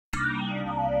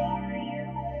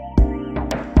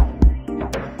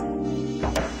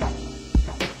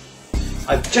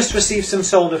I've just received some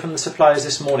solder from the suppliers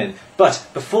this morning, but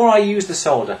before I use the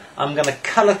solder, I'm going to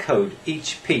colour code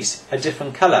each piece a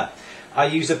different colour. I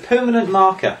use a permanent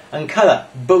marker and colour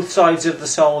both sides of the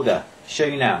solder. Show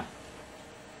you now.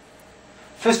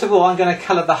 First of all, I'm going to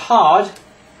colour the hard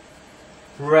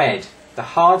red, the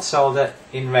hard solder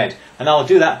in red, and I'll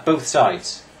do that both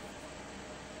sides.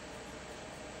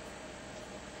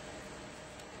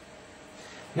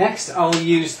 Next, I'll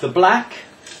use the black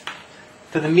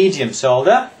for the medium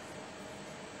solder.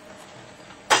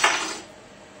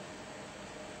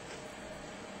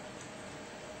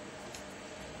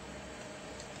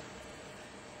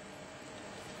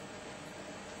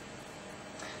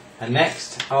 And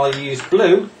next, I'll use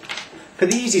blue for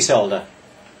the easy solder.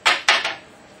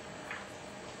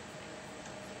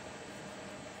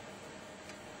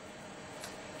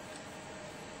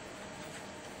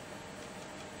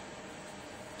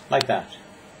 Like that.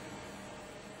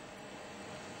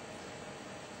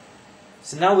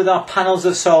 So now with our panels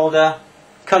of solder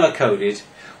colour coded,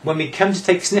 when we come to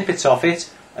take snippets off it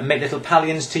and make little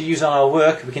pallions to use on our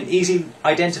work, we can easily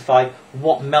identify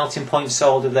what melting point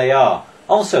solder they are.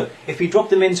 Also, if we drop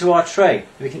them into our tray,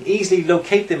 we can easily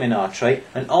locate them in our tray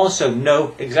and also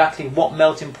know exactly what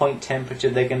melting point temperature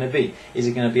they're going to be. Is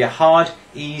it going to be a hard,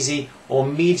 easy or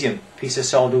medium piece of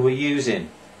solder we're using?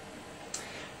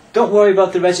 Don't worry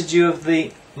about the residue of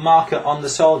the marker on the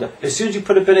solder. As soon as you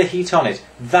put a bit of heat on it,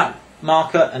 that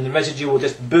marker and the residue will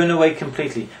just burn away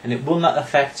completely and it will not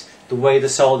affect the way the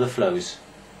solder flows.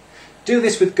 Do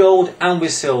this with gold and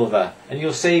with silver and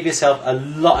you'll save yourself a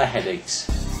lot of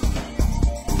headaches.